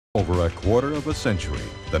Over a quarter of a century,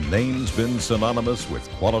 the name's been synonymous with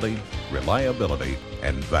quality, reliability,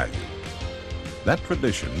 and value. That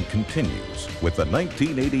tradition continues with the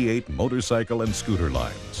 1988 motorcycle and scooter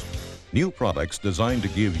lines. New products designed to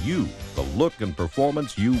give you the look and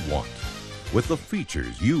performance you want, with the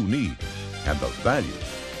features you need and the value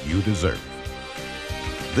you deserve.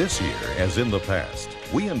 This year, as in the past,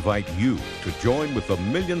 we invite you to join with the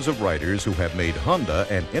millions of riders who have made Honda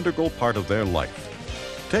an integral part of their life.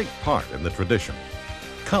 Take part in the tradition.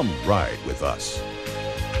 Come ride with us.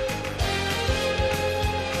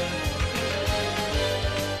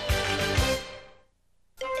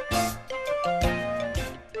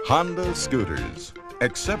 Honda scooters.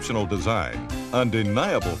 Exceptional design,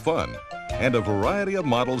 undeniable fun, and a variety of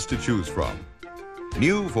models to choose from.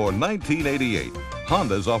 New for 1988,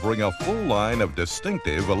 Honda's offering a full line of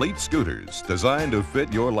distinctive elite scooters designed to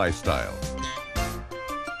fit your lifestyle.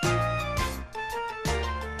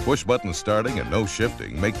 Push-button starting and no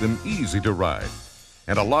shifting make them easy to ride,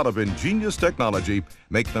 and a lot of ingenious technology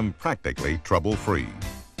make them practically trouble-free.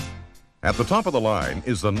 At the top of the line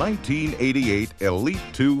is the 1988 Elite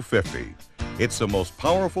 250. It's the most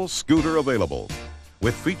powerful scooter available,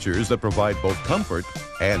 with features that provide both comfort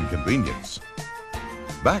and convenience.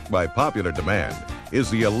 Backed by popular demand is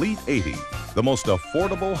the Elite 80, the most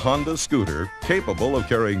affordable Honda scooter capable of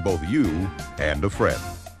carrying both you and a friend.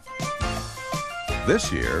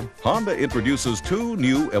 This year, Honda introduces two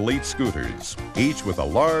new Elite scooters, each with a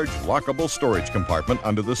large, lockable storage compartment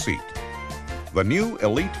under the seat. The new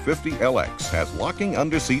Elite 50 LX has locking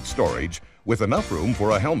under-seat storage with enough room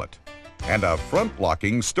for a helmet, and a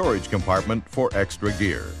front-locking storage compartment for extra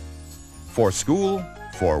gear. For school,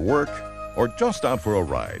 for work, or just out for a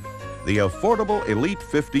ride, the affordable Elite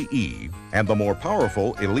 50E and the more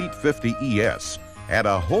powerful Elite 50 ES add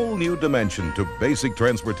a whole new dimension to basic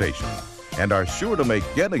transportation and are sure to make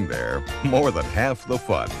getting there more than half the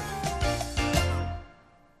fun.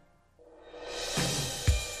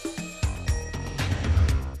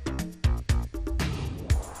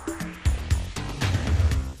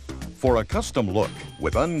 For a custom look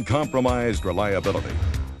with uncompromised reliability,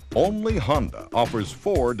 only Honda offers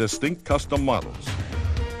 4 distinct custom models,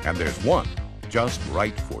 and there's one just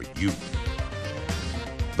right for you.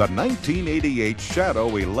 The 1988 Shadow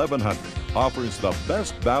 1100 offers the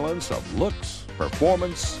best balance of looks,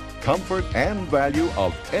 performance, comfort, and value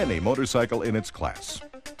of any motorcycle in its class.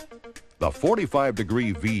 The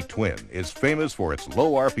 45-degree V-twin is famous for its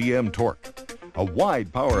low RPM torque, a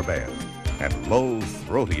wide power band, and low,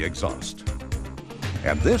 throaty exhaust.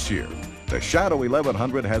 And this year, the Shadow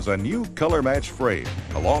 1100 has a new color-match frame,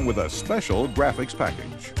 along with a special graphics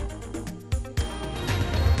package.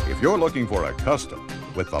 If you're looking for a custom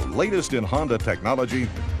with the latest in Honda technology,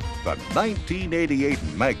 the 1988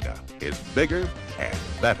 Magna is bigger and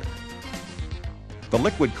better. The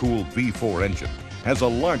liquid-cooled V4 engine has a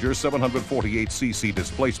larger 748cc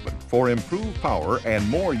displacement for improved power and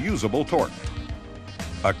more usable torque.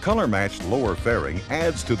 A color-matched lower fairing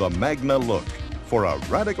adds to the Magna look for a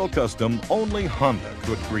radical custom only Honda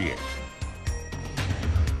could create.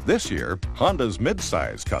 This year, Honda's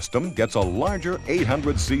midsize custom gets a larger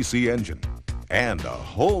 800cc engine and a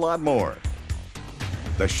whole lot more.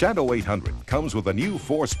 The Shadow 800 comes with a new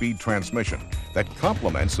 4-speed transmission that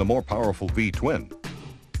complements the more powerful V-twin.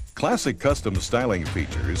 Classic custom styling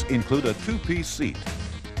features include a 2-piece seat,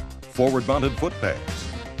 forward-mounted foot pegs,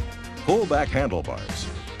 pull-back handlebars,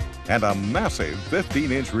 and a massive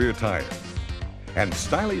 15-inch rear tire. And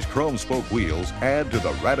stylish chrome spoke wheels add to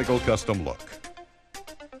the radical custom look.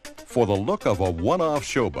 For the look of a one-off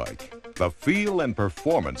show bike, the feel and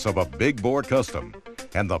performance of a big bore custom,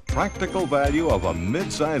 and the practical value of a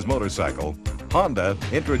mid-size motorcycle, Honda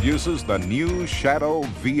introduces the new Shadow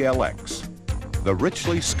VLX. The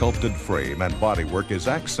richly sculpted frame and bodywork is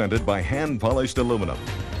accented by hand-polished aluminum,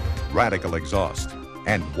 radical exhaust,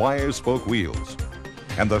 and wire spoke wheels.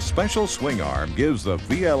 And the special swing arm gives the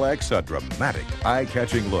VLX a dramatic,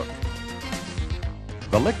 eye-catching look.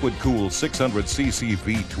 The liquid-cooled 600cc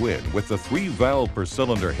V-twin with the 3-valve per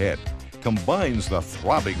cylinder head combines the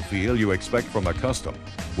throbbing feel you expect from a custom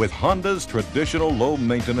with Honda's traditional low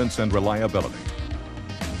maintenance and reliability.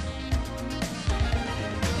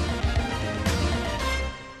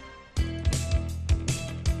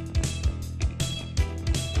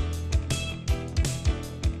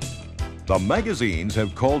 The magazines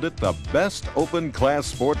have called it the best open-class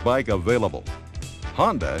sport bike available.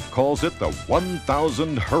 Honda calls it the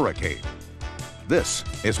 1000 Hurricane. This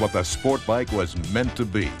is what the sport bike was meant to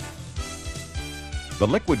be. The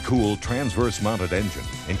liquid-cooled transverse-mounted engine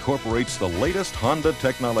incorporates the latest Honda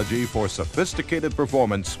technology for sophisticated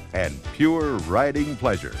performance and pure riding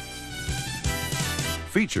pleasure.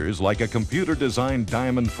 Features like a computer-designed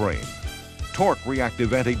diamond frame, torque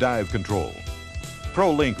reactive anti-dive control,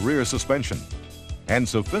 Pro-Link rear suspension, and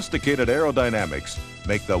sophisticated aerodynamics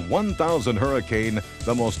make the 1000 Hurricane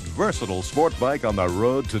the most versatile sport bike on the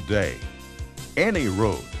road today. Any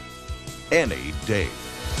road, any day.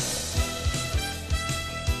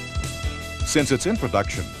 Since its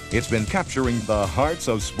introduction, it's been capturing the hearts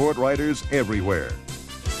of sport riders everywhere.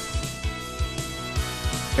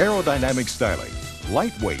 Aerodynamic styling,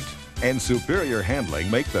 lightweight, and superior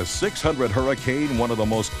handling make the 600 Hurricane one of the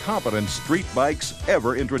most competent street bikes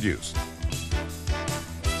ever introduced.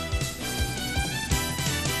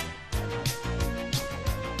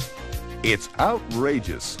 It's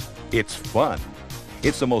outrageous. It's fun.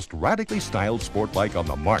 It's the most radically styled sport bike on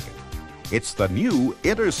the market. It's the new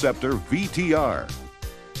Interceptor VTR.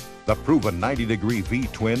 The proven 90-degree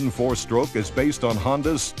V-twin four-stroke is based on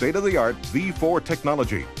Honda's state-of-the-art V4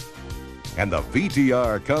 technology. And the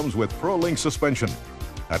VTR comes with Pro-Link suspension,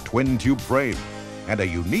 a twin-tube frame, and a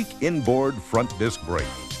unique inboard front disc brake.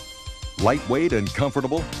 Lightweight and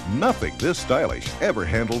comfortable, nothing this stylish ever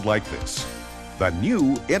handled like this. The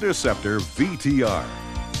new Interceptor VTR.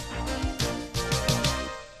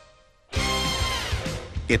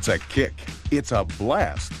 It's a kick. It's a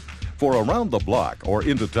blast. For around the block or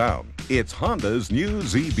into town, it's Honda's new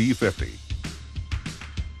ZB50.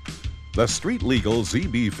 The street-legal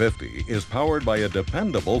ZB50 is powered by a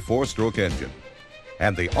dependable four-stroke engine,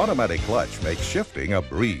 and the automatic clutch makes shifting a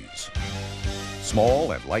breeze.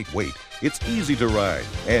 Small and lightweight, it's easy to ride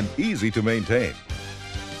and easy to maintain.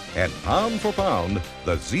 And pound for pound,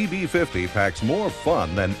 the ZB50 packs more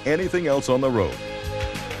fun than anything else on the road.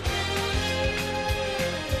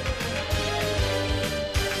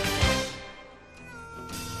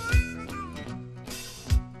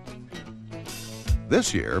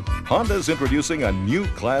 This year, Honda's introducing a new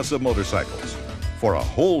class of motorcycles for a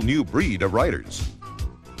whole new breed of riders.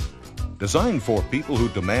 Designed for people who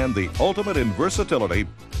demand the ultimate in versatility,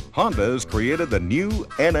 Honda's created the new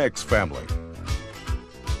NX family.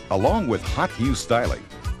 Along with hot new styling,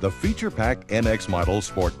 the feature-packed NX models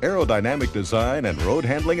sport aerodynamic design and road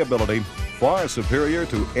handling ability far superior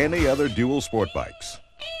to any other dual sport bikes.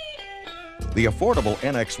 The affordable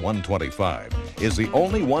NX 125 is the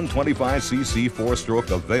only 125cc four-stroke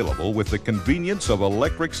available with the convenience of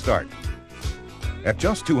electric start. At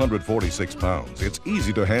just 246 pounds, it's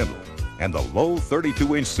easy to handle, and the low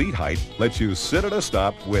 32-inch seat height lets you sit at a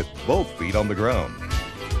stop with both feet on the ground.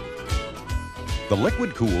 The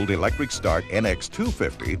liquid-cooled electric start NX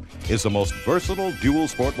 250 is the most versatile dual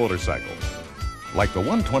sport motorcycle. Like the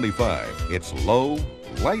 125, it's low,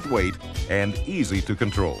 lightweight, and easy to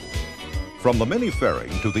control. From the mini fairing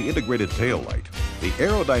to the integrated taillight, the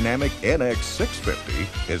aerodynamic NX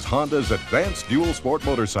 650 is Honda's advanced dual sport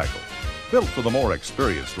motorcycle, built for the more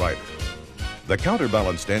experienced rider. The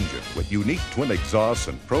counterbalanced engine with unique twin exhausts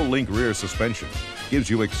and Pro-Link rear suspension gives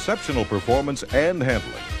you exceptional performance and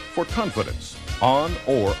handling for confidence on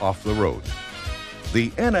or off the road. The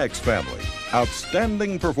NX family,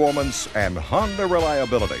 outstanding performance and Honda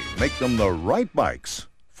reliability make them the right bikes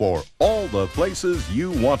for all the places you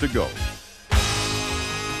want to go.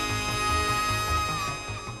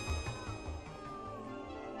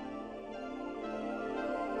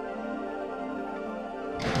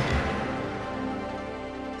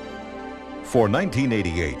 For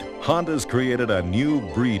 1988, Honda's created a new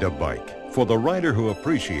breed of bike for the rider who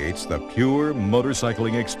appreciates the pure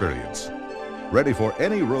motorcycling experience. Ready for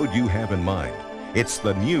any road you have in mind, it's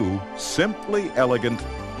the new, simply elegant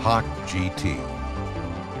Hawk GT.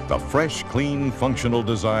 The fresh, clean, functional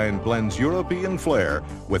design blends European flair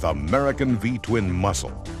with American V-twin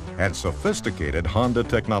muscle and sophisticated Honda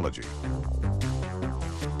technology.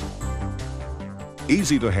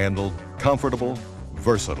 Easy to handle, comfortable,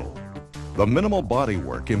 versatile. The minimal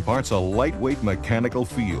bodywork imparts a lightweight mechanical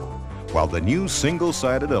feel, while the new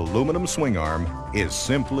single-sided aluminum swing arm is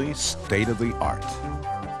simply state-of-the-art.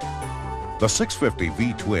 The 650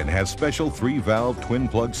 V-twin has special 3-valve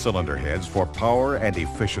twin-plug cylinder heads for power and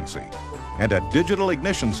efficiency, and a digital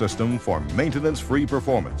ignition system for maintenance-free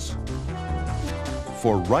performance.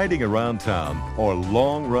 For riding around town or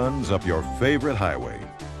long runs up your favorite highway,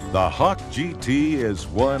 the Hawk GT is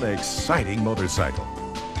one exciting motorcycle.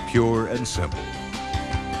 Pure and simple.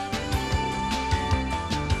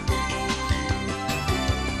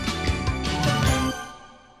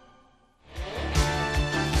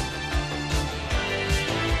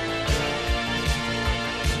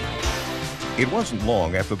 It wasn't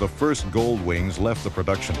long after the first Gold Wings left the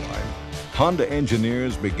production line, Honda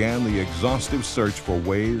engineers began the exhaustive search for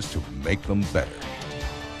ways to make them better.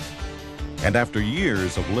 And after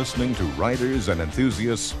years of listening to riders and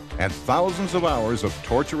enthusiasts and thousands of hours of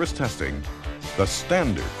torturous testing, the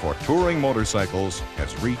standard for touring motorcycles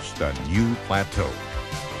has reached a new plateau.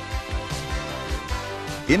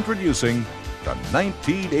 Introducing the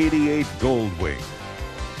 1988 Gold Wing,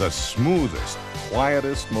 the smoothest,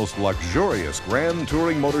 quietest, most luxurious grand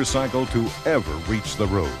touring motorcycle to ever reach the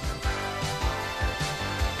road.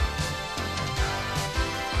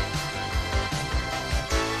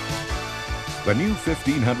 The new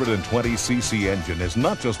 1520cc engine is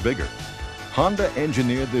not just bigger. Honda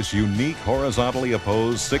engineered this unique horizontally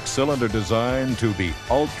opposed six-cylinder design to be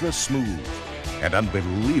ultra smooth and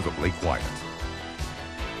unbelievably quiet.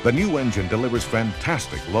 The new engine delivers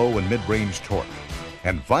fantastic low and mid-range torque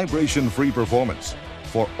and vibration-free performance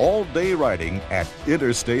for all-day riding at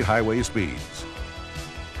interstate highway speeds.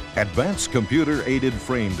 Advanced computer-aided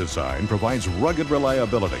frame design provides rugged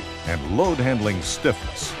reliability and load-handling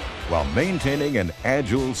stiffness while maintaining an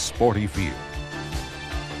agile, sporty feel.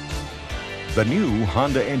 The new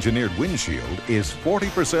Honda-engineered windshield is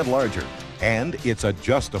 40% larger, and it's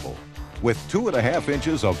adjustable with 2.5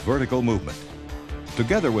 inches of vertical movement.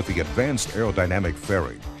 Together with the advanced aerodynamic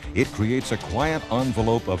fairing, it creates a quiet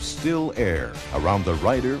envelope of still air around the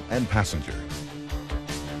rider and passenger.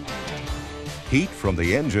 Heat from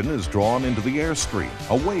the engine is drawn into the airstream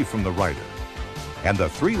away from the rider, and the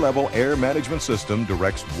 3-level air management system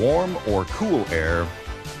directs warm or cool air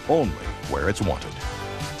only where it's wanted.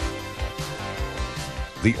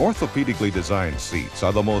 The orthopedically designed seats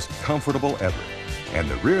are the most comfortable ever, and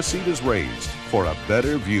the rear seat is raised for a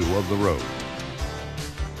better view of the road.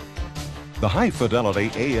 The high-fidelity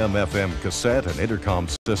AM/FM cassette and intercom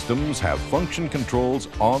systems have function controls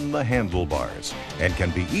on the handlebars and can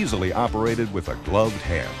be easily operated with a gloved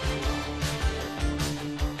hand.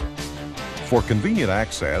 For convenient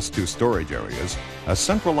access to storage areas, a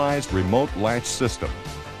centralized remote latch system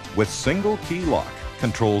with single key lock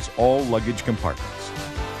controls all luggage compartments.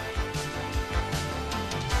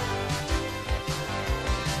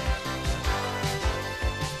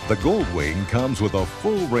 The Gold Wing comes with a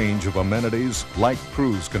full range of amenities like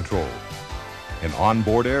cruise control. An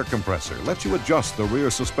onboard air compressor lets you adjust the rear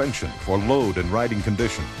suspension for load and riding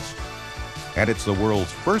conditions. And it's the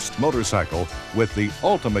world's first motorcycle with the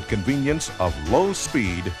ultimate convenience of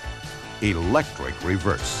low-speed electric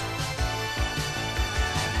reverse.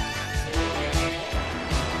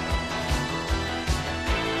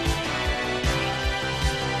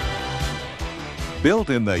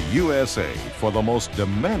 Built in the USA for the most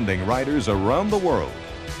demanding riders around the world,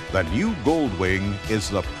 the new Gold Wing is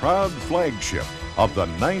the proud flagship of the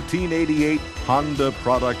 1988 Honda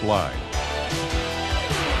product line.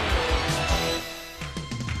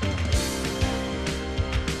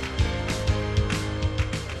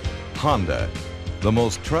 Honda, the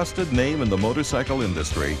most trusted name in the motorcycle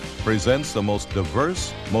industry, presents the most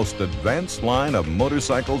diverse, most advanced line of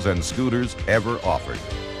motorcycles and scooters ever offered.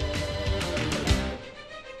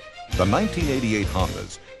 The 1988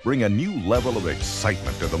 Hondas bring a new level of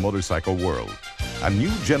excitement to the motorcycle world, a new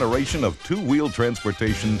generation of two-wheel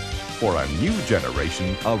transportation for a new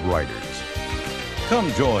generation of riders. Come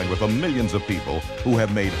join with the millions of people who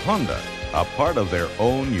have made Honda a part of their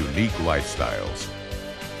own unique lifestyles.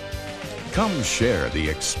 Come share the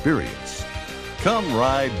experience. Come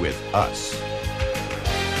ride with us.